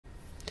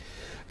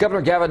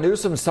Governor Gavin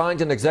Newsom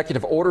signed an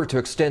executive order to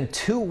extend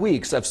 2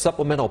 weeks of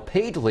supplemental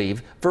paid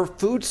leave for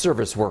food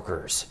service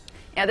workers.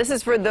 Yeah, this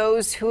is for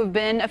those who have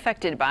been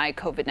affected by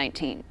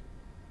COVID-19.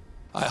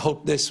 I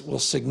hope this will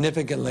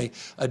significantly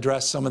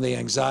address some of the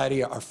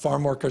anxiety our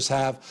farm workers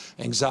have,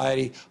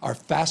 anxiety our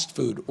fast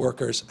food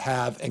workers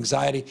have,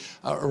 anxiety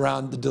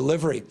around the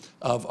delivery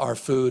of our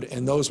food,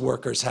 and those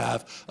workers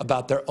have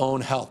about their own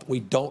health. We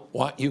don't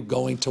want you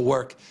going to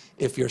work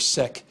if you're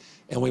sick.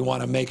 And we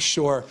want to make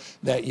sure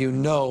that you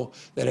know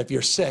that if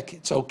you're sick,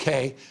 it's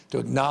okay to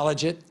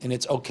acknowledge it, and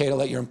it's okay to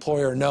let your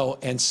employer know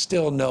and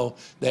still know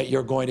that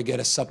you're going to get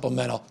a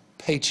supplemental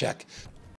paycheck.